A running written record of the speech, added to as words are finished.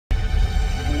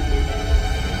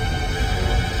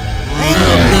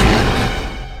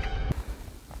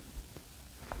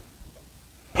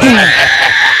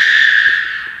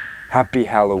Happy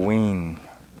Halloween,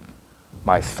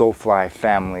 my Solefly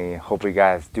family. Hope you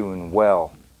guys doing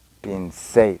well, being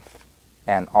safe,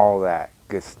 and all that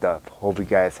good stuff. Hope you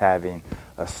guys having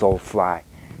a Solefly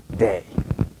day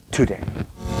today.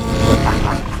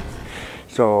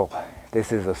 So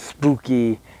this is a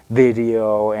spooky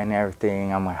video and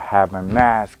everything. I'm gonna have my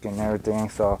mask and everything.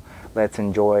 So let's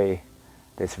enjoy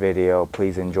this video.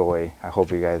 Please enjoy. I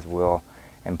hope you guys will,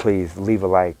 and please leave a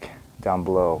like down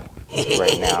below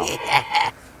right now,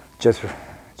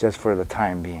 just for the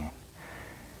time being.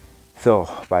 So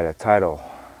by the title,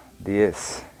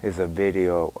 this is a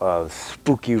video of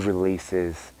spooky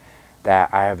releases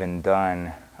that I haven't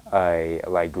done a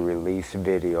release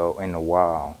video in a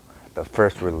while. The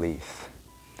first release.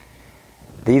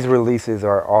 These releases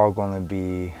are all going to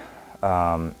be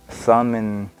some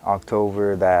in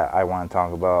October that I want to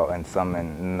talk about, and some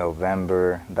in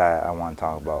November that I want to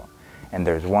talk about. And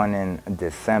there's one in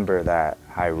December that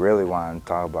I really want to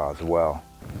talk about as well.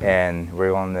 And we're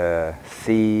going to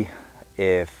see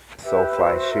if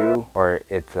Solefly shoe or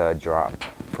it's a drop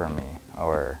for me,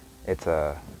 or it's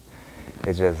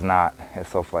just not a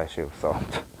Solefly shoe. So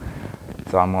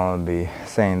I'm going to be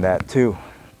saying that too.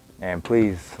 And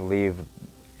please leave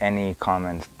any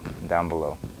comments down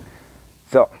below.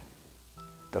 So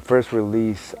the first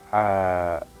release,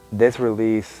 this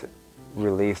release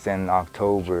released in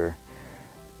October,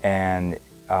 and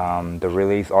the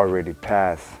release already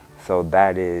passed. So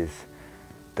that is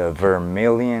the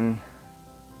Vermilion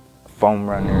foam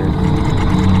runners.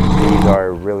 These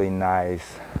are really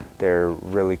nice. They're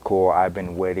really cool. I've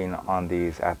been waiting on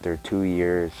these after 2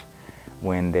 years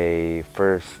when they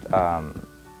first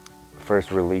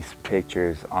released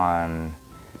pictures on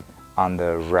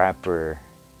the rapper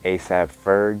A$AP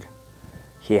Ferg.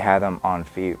 He had them on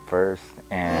feet first,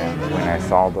 and when I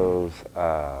saw those,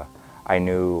 I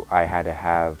knew I had to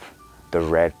have the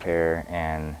red pair,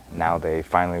 and now they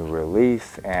finally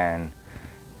released, and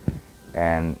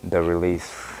the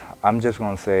release, I'm just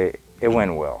gonna say it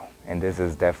went well, and this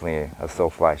is definitely a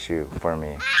Solefly shoe for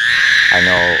me. I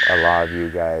know a lot of you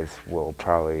guys will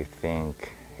probably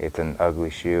think it's an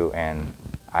ugly shoe, and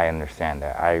I understand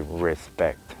that. I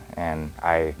respect, and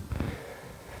I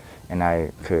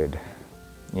could,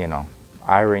 you know,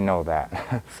 I already know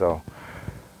that. So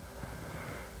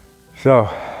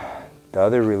the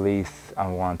other release I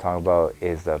want to talk about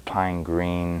is the Pine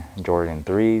Green Jordan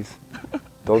 3s.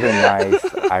 Those are nice.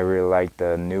 I really like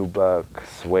the nubuck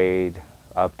suede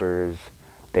uppers.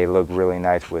 They look really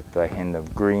nice with the hint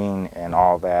of green and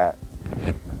all that.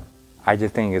 I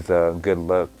just think it's a good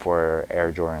look for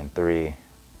Air Jordan 3.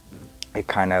 It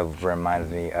kind of reminds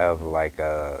me of like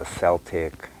a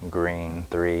Celtic green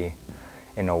 3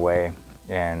 in a way,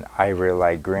 and I really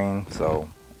like green. So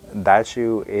that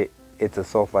shoe, it's a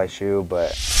Solefly shoe,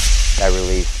 but that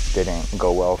release didn't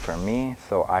go well for me.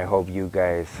 So I hope you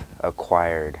guys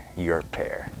acquired your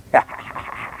pair. Bruh.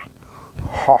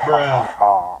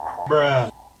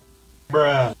 Bruh.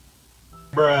 Bruh.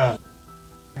 Bruh.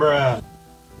 Bruh.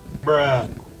 Bruh.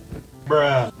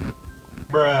 Bruh.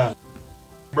 Bruh.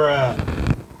 Bruh.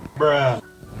 Bruh.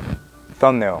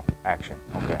 Thumbnail action.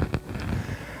 Okay.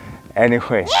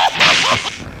 Anyway,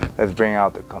 let's bring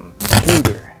out the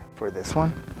computer for this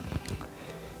one.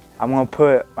 I'm gonna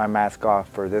put my mask off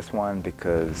for this one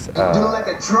because I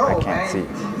can't see.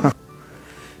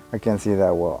 I can't see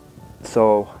that well.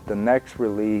 So the next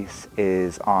release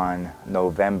is on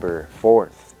November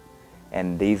 4th,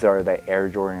 and these are the Air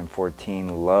Jordan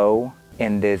 14 Low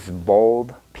in this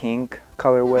bold pink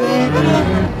colorway.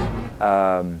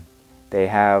 They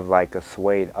have like a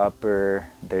suede upper.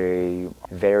 They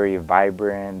very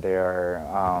vibrant. They are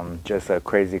just a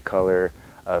crazy color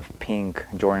of pink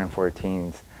Jordan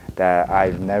 14s that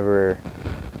I've never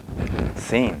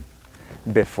seen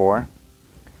before,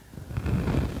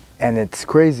 and it's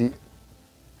crazy.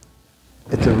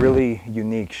 It's a really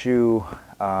unique shoe.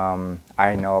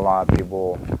 I know a lot of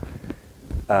people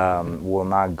will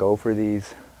not go for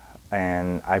these,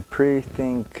 and I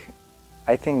think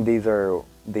these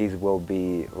will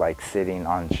be like sitting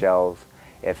on shelves.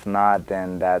 If not,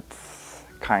 then that's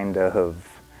kind of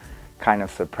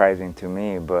surprising to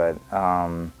me. But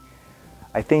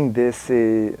I think this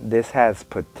has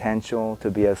potential to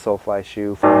be a Solefly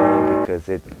shoe for me because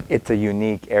it's a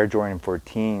unique Air Jordan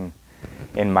 14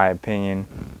 in my opinion,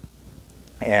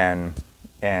 and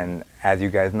as you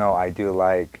guys know, I do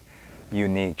like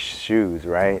unique shoes,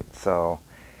 right? So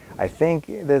I think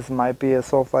this might be a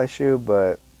Solefly shoe,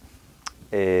 but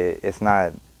it's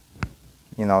not,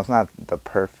 you know, it's not the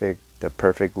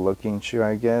perfect looking shoe,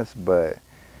 I guess, but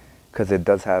because it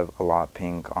does have a lot of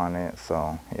pink on it.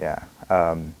 So yeah,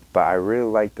 but I really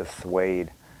like the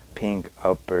suede pink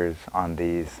uppers on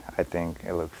these. I think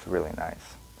it looks really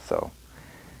nice. So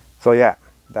yeah,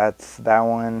 that's that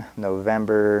one.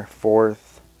 November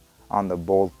 4th on the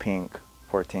bold pink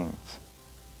 14s.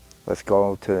 Let's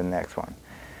go to the next one.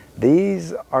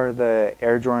 These are the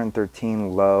Air Jordan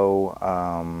 13 Low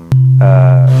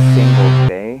Singles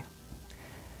Day.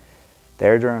 The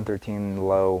Air Jordan 13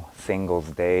 Low Singles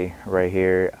Day right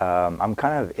here. I'm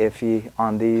kind of iffy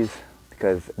on these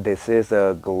because this is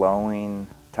a glowing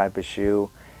type of shoe,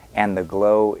 and the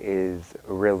glow is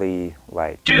really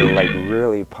like, it like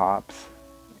really pops,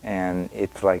 and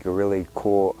it's like a really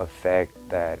cool effect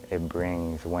that it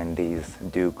brings when these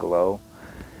do glow.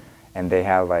 And they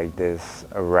have like this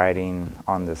writing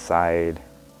on the side.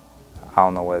 I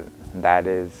don't know what that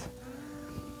is.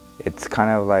 It's kind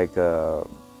of like a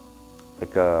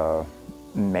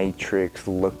matrix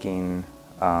looking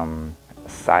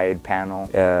side panel.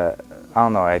 I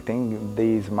don't know, I think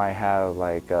these might have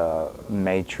like a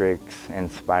matrix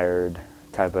inspired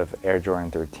type of Air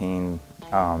Jordan 13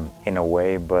 in a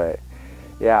way, but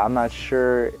yeah, I'm not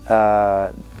sure.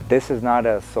 This is not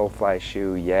a Solefly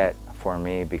shoe yet for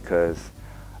me because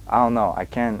I don't know, I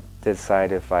can't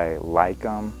decide if I like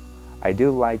them. I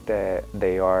do like that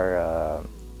they are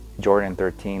Jordan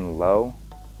 13 Low,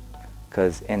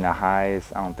 because in the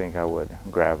highs I don't think I would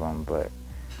grab them, but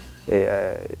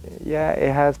yeah,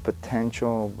 it has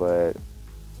potential, but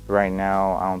right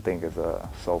now I don't think it's a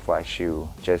Solefly shoe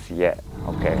just yet.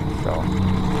 Okay, so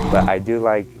but I do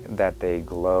like that they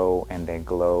glow, and they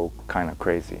glow kind of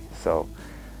crazy. So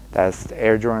that's the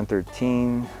Air Jordan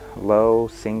 13 Low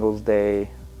Singles Day.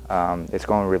 It's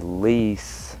going to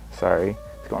release, it's going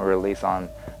to release on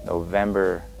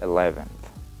November 11th.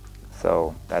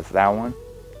 So that's that one.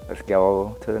 Let's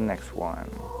go to the next one.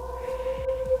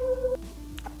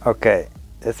 Okay,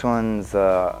 this one's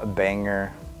a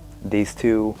banger. These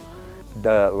two,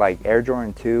 the like Air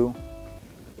Jordan 2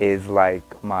 is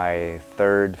like my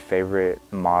third favorite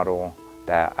model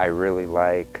that I really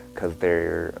like because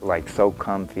they're like so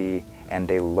comfy and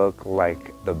they look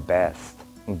like the best.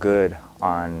 Good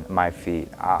on my feet.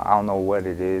 I don't know what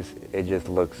it is, it just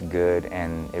looks good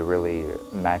and it really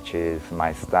matches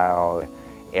my style.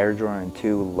 Air Jordan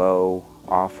 2 Low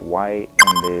Off-White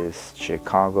in this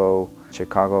Chicago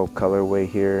colorway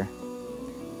here.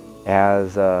 It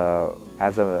has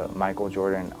a Michael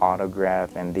Jordan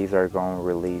autograph, and these are going to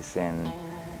release in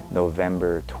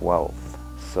November 12th.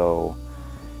 So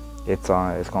it's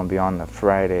going to be on the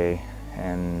Friday,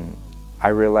 and I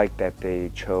really like that they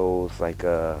chose like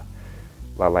a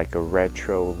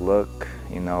retro look,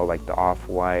 you know, like the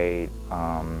off-white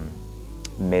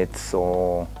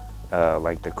midsole,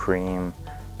 like the cream,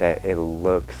 that it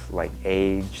looks like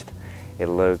aged.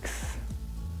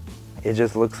 It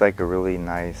just looks like a really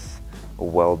nice,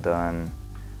 well done,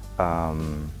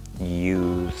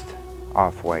 used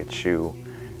off-white shoe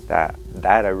that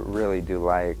I really do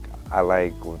like. I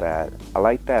like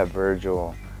that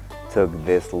Virgil took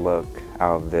this look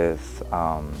out of this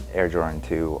Air Jordan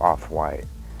 2 Off-White.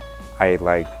 I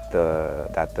like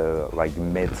that the like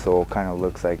midsole kind of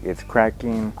looks like it's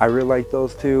cracking. I really like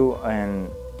those two,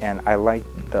 and I like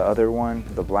the other one,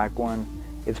 the black one.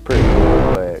 It's pretty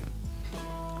cool, but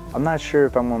I'm not sure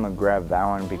if I'm gonna grab that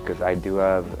one because I do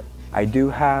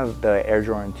have the Air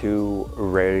Jordan 2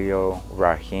 Radio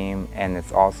Raheem, and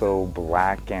it's also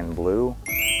black and blue.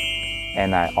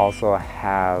 And I also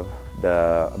have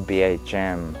the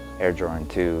BHM Air Jordan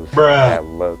 2s that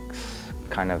looks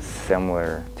kind of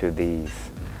similar to these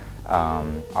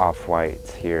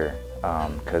off-whites here,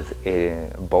 because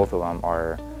both of them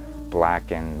are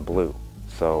black and blue.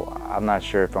 So I'm not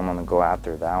sure if I'm gonna go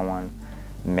after that one.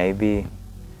 Maybe.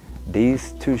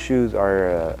 These two shoes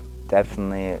are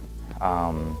definitely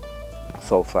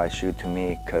Solefly shoe to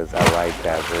me, because I like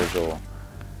that Virgil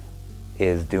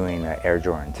is doing an Air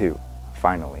Jordan 2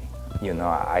 finally. You know,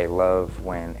 I love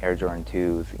when Air Jordan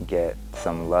 2s get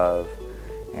some love,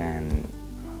 and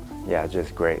yeah,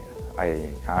 just great.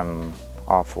 I'm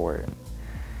all for it.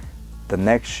 The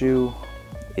next shoe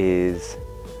is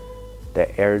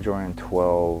the Air Jordan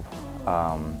 12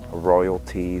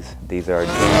 royalties. These are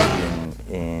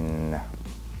in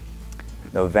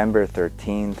November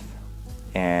 13th,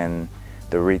 and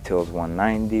the retail is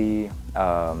 $190,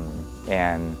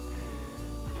 and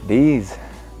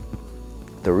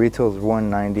the retail is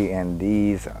 $190, and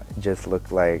these just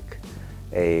look like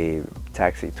a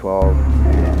Taxi 12.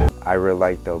 And I really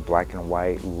like the black and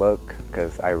white look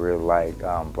because I really like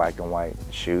black and white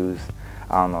shoes.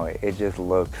 I don't know, it just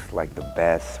looks like the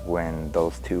best when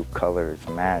those two colors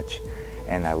match.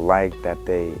 And I like that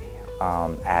they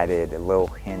added a little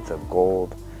hint of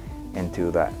gold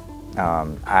into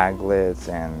aglets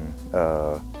and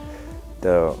the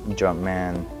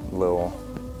Jumpman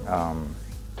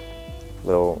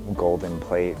little golden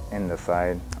plate in the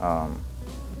side.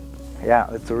 Yeah,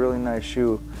 it's a really nice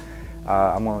shoe.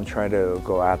 I'm gonna try to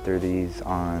go after these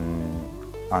on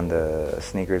the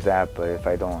sneakers app, but if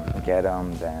I don't get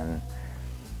them, then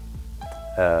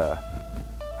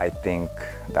I think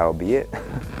that'll be it.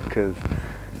 Because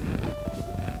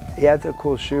yeah, it's a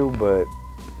cool shoe, but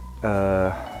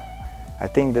I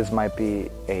think this might be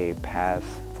a pass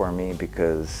for me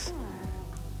because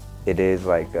it is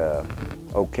like a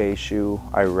okay shoe.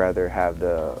 I'd rather have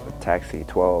the Taxi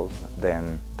 12s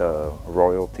than the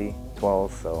Royalty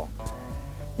 12s, so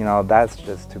you know, that's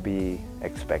just to be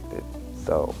expected.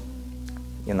 So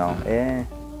you know,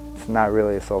 it's not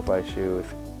really a Solefly shoe.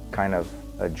 It's kind of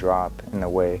a drop in a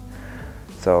way.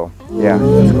 So yeah,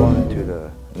 let's go into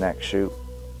the next shoe.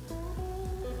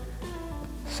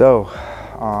 So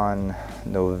on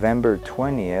November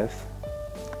 20th,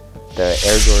 the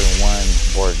Air Jordan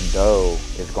 1 Bordeaux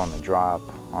is going to drop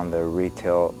on the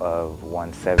retail of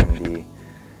 $170.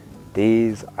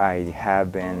 These I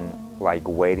have been like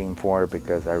waiting for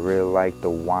because I really like the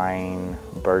wine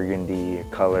burgundy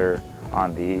color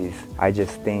on these. I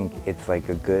just think it's like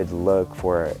a good look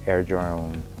for Air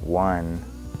Jordan 1.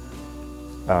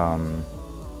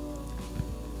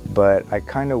 But I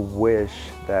kind of wish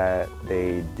that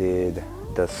they did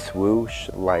the swoosh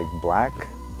like black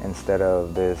instead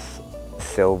of this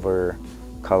silver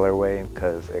colorway,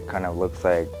 because it kind of looks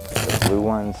like the blue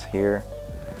ones here,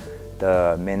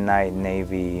 the midnight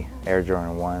navy Air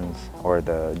Jordan 1s or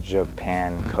the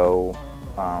Japan Co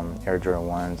Air Jordan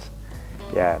 1s.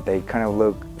 Yeah, they kind of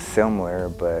look similar,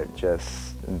 but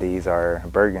just these are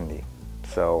burgundy.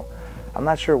 So I'm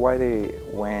not sure why they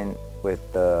went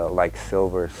with the like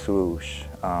silver swoosh.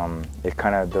 It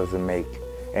kind of doesn't make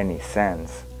any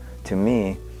sense to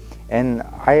me. And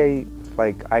I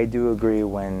do agree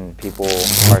when people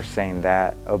are saying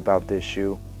that about this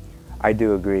shoe. I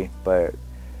do agree, but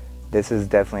this is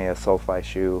definitely a Solefly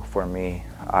shoe for me.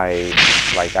 I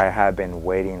have been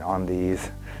waiting on these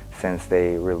since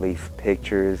they released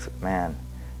pictures. Man,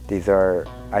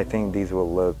 I think these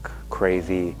will look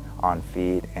crazy on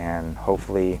feet, and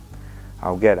hopefully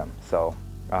I'll get them. So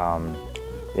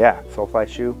yeah, Solefly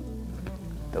shoe,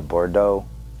 the Bordeaux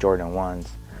Jordan 1s,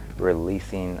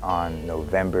 releasing on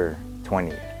November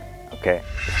 20th. Okay,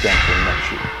 let's get into the next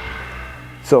shoe.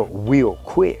 So real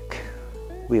quick.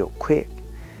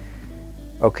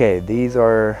 Okay, these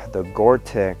are the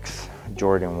Gore-Tex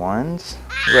Jordan 1s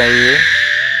right here.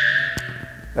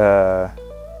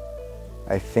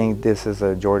 I think this is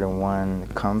a Jordan 1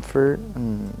 Comfort.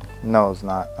 No, it's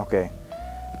not. Okay,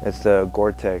 it's the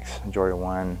Gore-Tex Jordan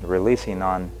 1 releasing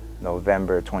on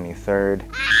November 23rd.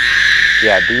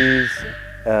 Yeah, these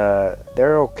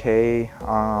they're okay.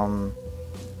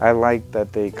 I like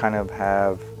that they kind of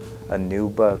have a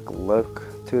nubuck look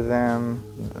to them.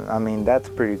 I mean, that's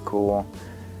pretty cool,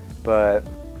 but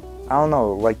I don't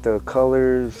know, like the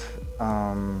colors,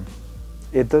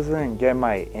 it doesn't get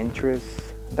my interest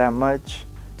that much,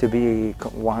 to be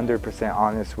 100%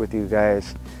 honest with you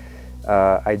guys.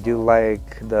 I do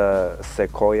like the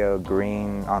sequoia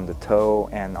green on the toe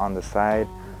and on the side.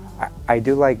 I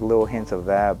do like little hints of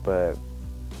that, but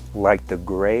like the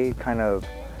gray kind of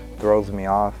throws me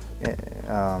off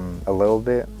a little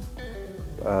bit.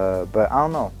 But I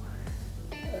don't know.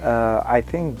 I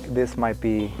think this might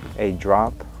be a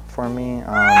drop for me.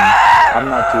 I'm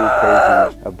not too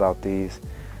crazy about these.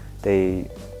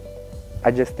 I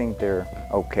just think they're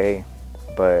okay.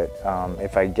 But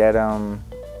if I get them,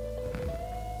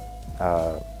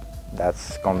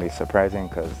 that's gonna be surprising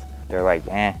because they're like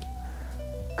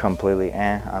completely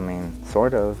I mean,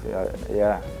 sort of.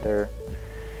 Yeah,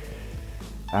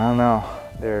 I don't know.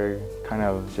 They're kind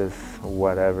of just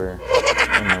whatever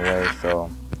in a way. So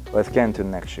let's get into the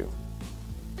next shoe.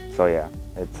 So yeah,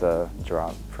 it's a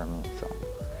drop for me. So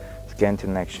let's get into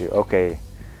the next shoe. Okay,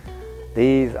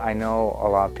 these, I know a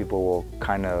lot of people will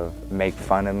kind of make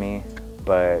fun of me,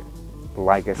 but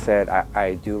like I said,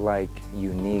 I do like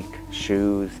unique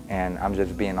shoes, and I'm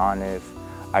just being honest.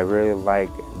 I really like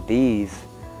these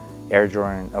Air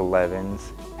Jordan 11s,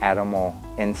 Animal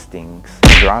Instincts,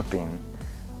 dropping.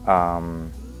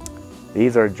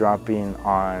 These are dropping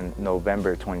on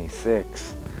November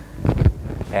 26th,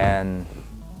 and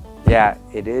yeah,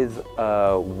 it is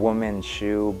a woman's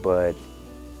shoe, but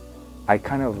I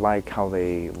kind of like how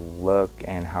they look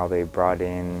and how they brought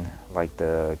in like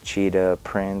the cheetah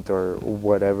print or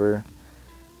whatever.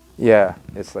 Yeah,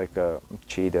 it's like a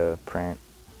cheetah print.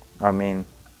 I mean,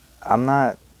 I'm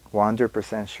not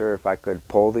 100% sure if I could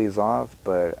pull these off,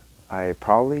 but I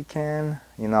probably can.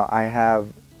 You know, I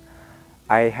have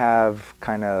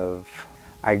kind of,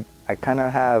 I kind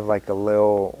of have like a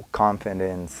little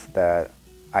confidence that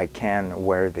I can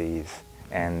wear these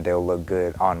and they'll look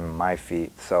good on my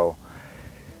feet. So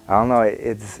I don't know,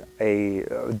 it's a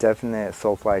definite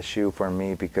Solefly shoe for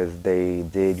me because they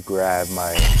did grab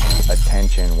my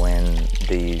attention when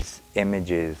these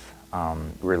images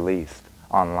released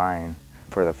online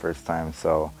for the first time.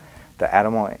 So the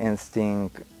Animal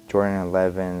Instinct Jordan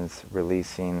 11s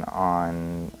releasing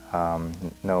on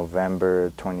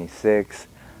November 26th.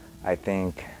 I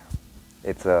think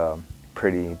it's a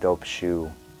pretty dope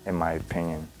shoe in my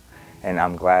opinion. And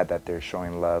I'm glad that they're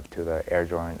showing love to the Air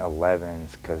Jordan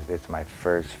 11s because it's my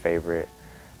first favorite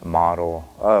model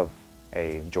of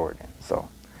a Jordan. So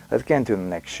let's get into the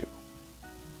next shoe.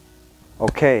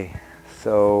 Okay,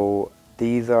 so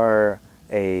these are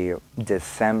a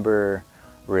December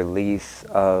release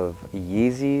of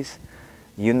Yeezys.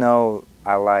 You know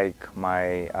I like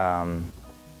my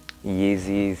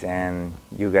Yeezys, and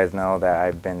you guys know that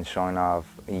I've been showing off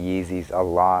Yeezys a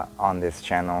lot on this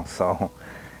channel, so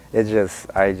I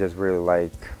just really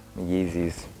like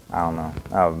Yeezys. I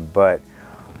don't know, but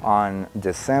on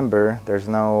December there's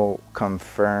no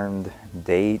confirmed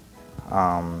date,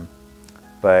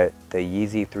 but the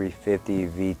Yeezy 350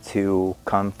 V2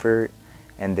 Comfort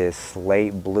and this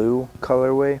slate blue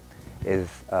colorway is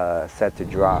set to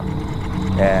drop.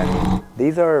 And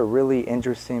these are really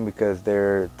interesting because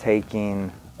they're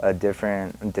taking a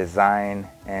different design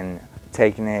and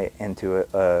taking it into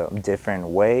a different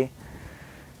way,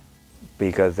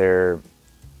 because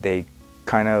they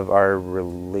kind of are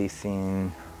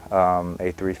releasing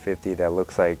a 350 that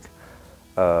looks like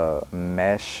a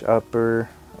mesh upper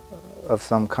of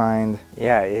some kind.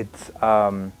 Yeah, it's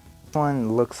this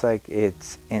one looks like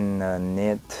it's in a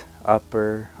knit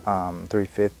upper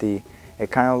 350. It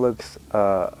kind of looks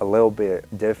a little bit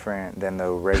different than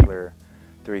the regular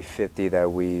 350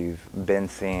 that we've been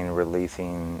seeing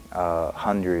releasing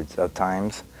hundreds of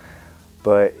times.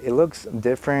 But it looks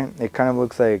different. It kind of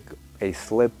looks like a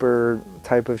slipper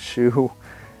type of shoe,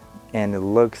 and it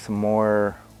looks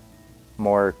more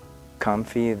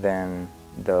comfy than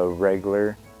the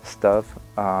regular stuff.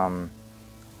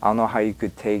 I don't know how you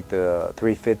could take the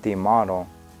 350 model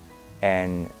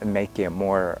and make it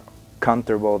more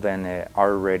comfortable than it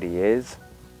already is.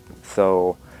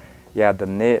 So yeah, the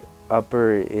knit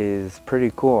upper is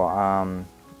pretty cool. I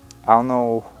don't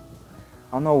know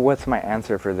what's my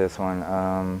answer for this one.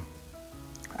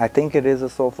 I think it is a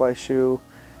Solefly shoe.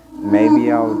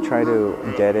 Maybe I'll try to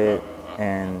get it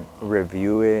and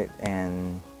review it,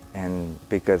 and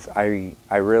because I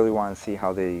really want to see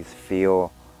how these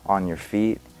feel on your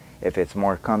feet, if it's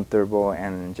more comfortable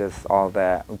and just all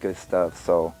that good stuff.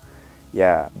 So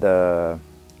yeah, the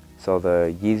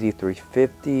Yeezy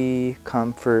 350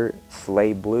 Comfort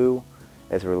Slate Blue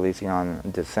is releasing on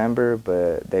December,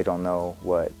 but they don't know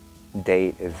what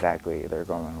date exactly they're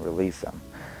going to release them.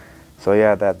 So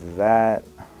yeah, that's that.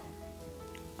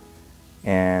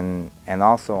 And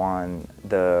also on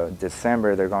the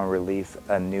December, they're going to release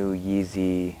a new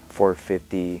Yeezy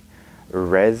 450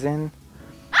 resin,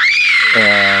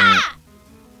 and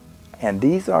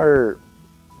these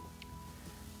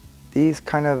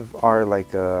kind of are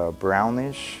like a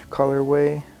brownish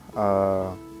colorway,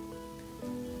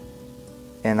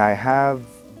 and I have,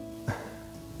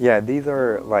 yeah, these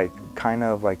are like kind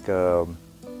of like a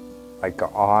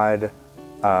odd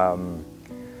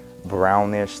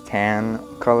brownish tan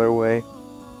colorway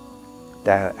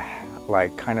that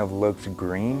like kind of looks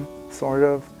green, sort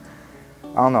of.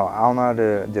 I don't know how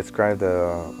to describe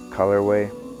the colorway,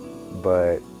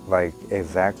 but like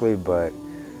exactly, but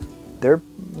they're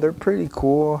pretty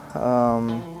cool.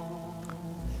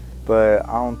 But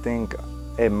I don't think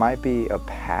it might be a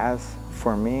pass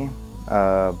for me.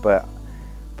 But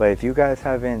if you guys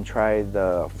haven't tried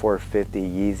the 450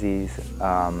 Yeezys,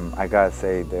 I gotta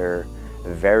say they're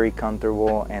very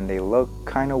comfortable and they look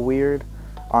kind of weird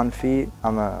on feet.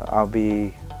 I'll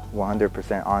be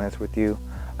 100% honest with you.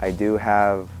 I do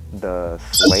have the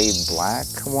Slate Black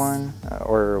one,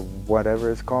 or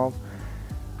whatever it's called.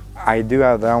 I do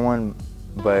have that one,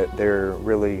 but they're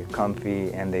really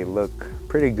comfy and they look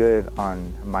pretty good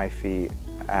on my feet,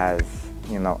 as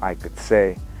you know, I could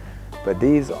say. But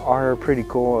these are pretty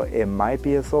cool. It might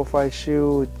be a Solefly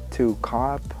shoe to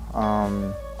cop. I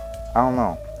don't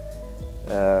know.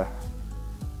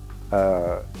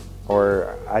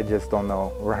 Or I just don't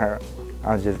know.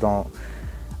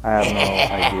 I have no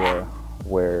idea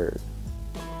where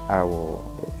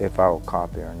if I will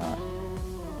cop it or not.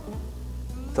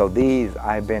 So these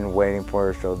I've been waiting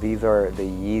for. So these are the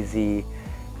Yeezy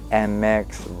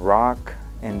MX Rock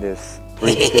in this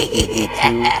 350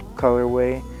 V2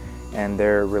 colorway, and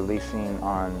they're releasing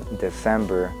on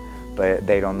December, but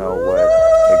they don't know what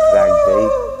exact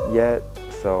date yet.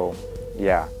 So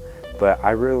yeah, but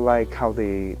I really like how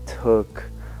they took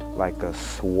like a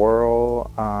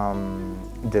swirl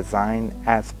design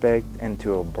aspect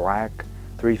into a black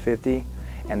 350.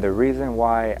 And the reason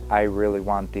why I really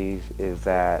want these is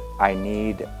that I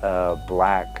need a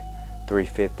black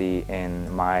 350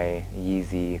 in my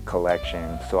Yeezy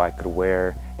collection, so I could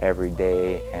wear every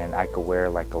day and I could wear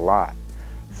like a lot.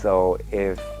 So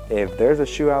if there's a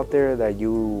shoe out there that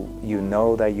you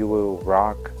know that you will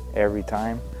rock every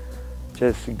time,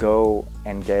 just go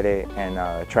and get it and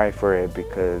try for it,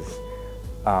 because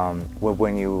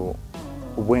when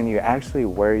you actually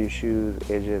wear your shoes,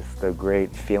 it's just a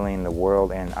great feeling in the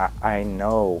world. And I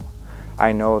know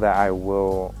that I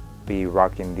will be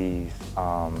rocking these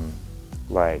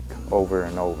like over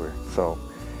and over. So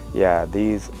yeah,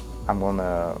 these I'm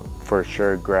gonna for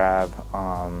sure grab.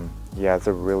 Yeah, it's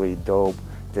a really dope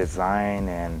design,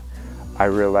 and I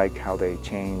really like how they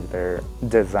changed their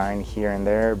design here and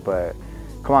there. But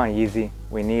come on, Yeezy,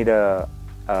 we need a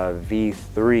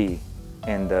V3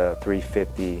 in the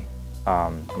 350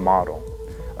 model,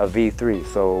 a V3,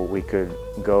 so we could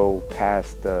go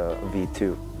past the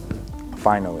V2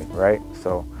 finally, right?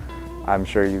 So I'm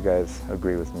sure you guys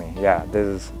agree with me. Yeah, this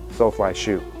is Solefly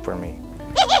shoe for me.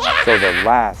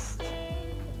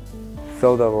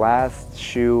 So the last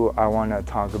shoe I want to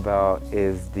talk about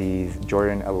is these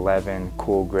Jordan 11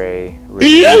 Cool Gray,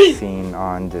 releasing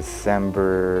on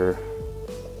December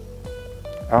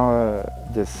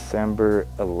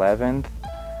 11th.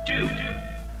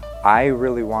 I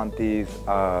really want these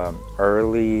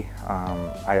early.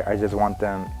 I just want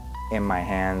them in my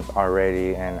hands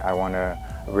already, and I want to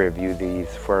review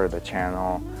these for the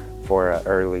channel for an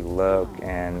early look.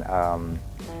 And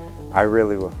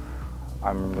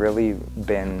I'm really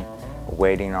been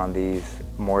waiting on these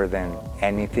more than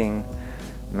anything,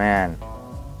 man.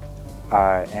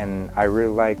 And I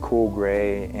really like Cool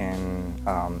Gray and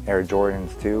Air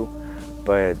Jordans too,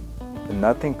 but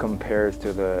nothing compares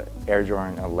to the Air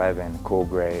Jordan 11 Cool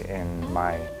Gray in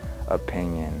my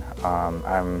opinion.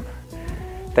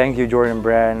 Thank you, Jordan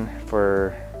Brand,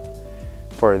 for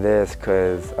this,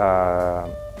 because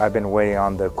I've been waiting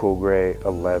on the Cool Gray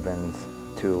 11s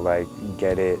to like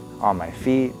get it on my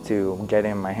feet, to get it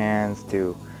in my hands,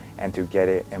 and to get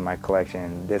it in my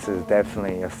collection. This is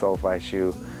definitely a Solefly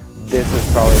shoe. This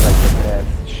is probably like the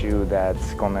best shoe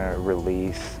that's gonna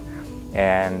release,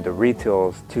 and the retail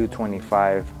is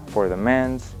 $225 for the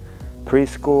men's.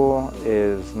 Preschool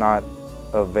is not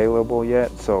available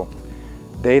yet, so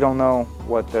they don't know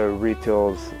what the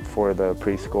retails for the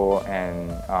preschool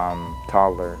and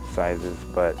toddler sizes,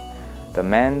 but the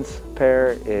men's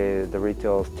pair is the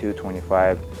retail is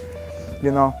 $225.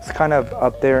 You know, it's kind of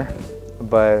up there,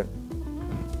 but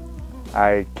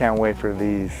I can't wait for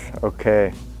these.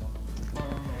 Okay.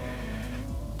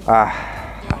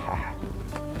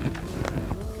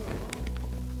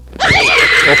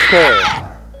 Okay,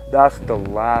 that's the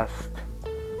last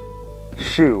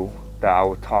shoe that I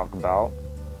will talk about.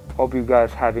 Hope you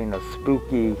guys having a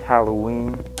spooky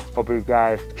Halloween. Hope you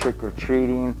guys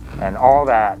trick-or-treating and all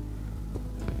that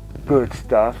good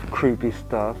stuff, creepy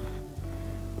stuff.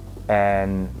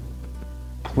 And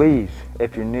please,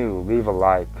 if you're new, leave a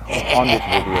like on this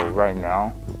video right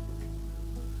now.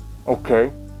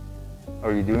 Okay,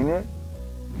 are you doing it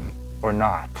or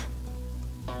not?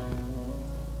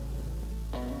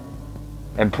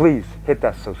 And please hit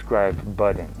that subscribe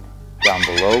button down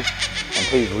below, and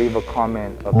please leave a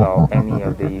comment about any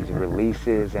of these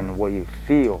releases and what you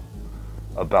feel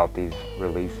about these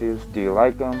releases. Do you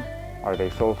like them? Are they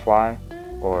Solefly,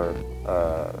 or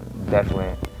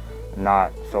definitely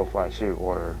not Solefly shoe,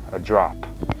 or a drop?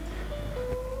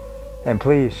 And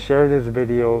please share this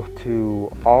video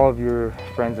to all of your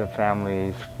friends and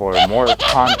families for more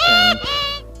content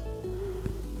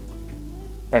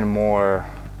and more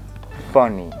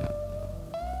funny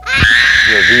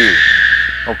reviews.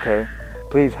 Okay,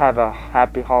 please have a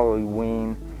happy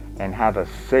Halloween and have a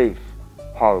safe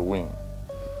Halloween,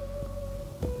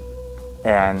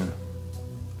 and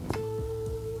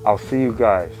I'll see you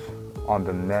guys on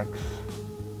the next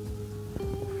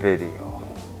video.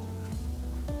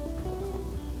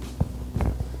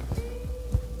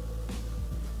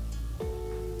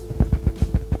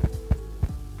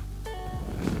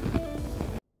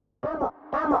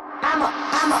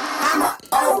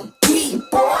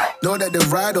 Know that they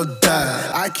ride or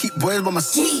die. I keep boys by my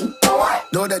seat.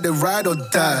 Know that they ride or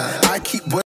die. I keep boys.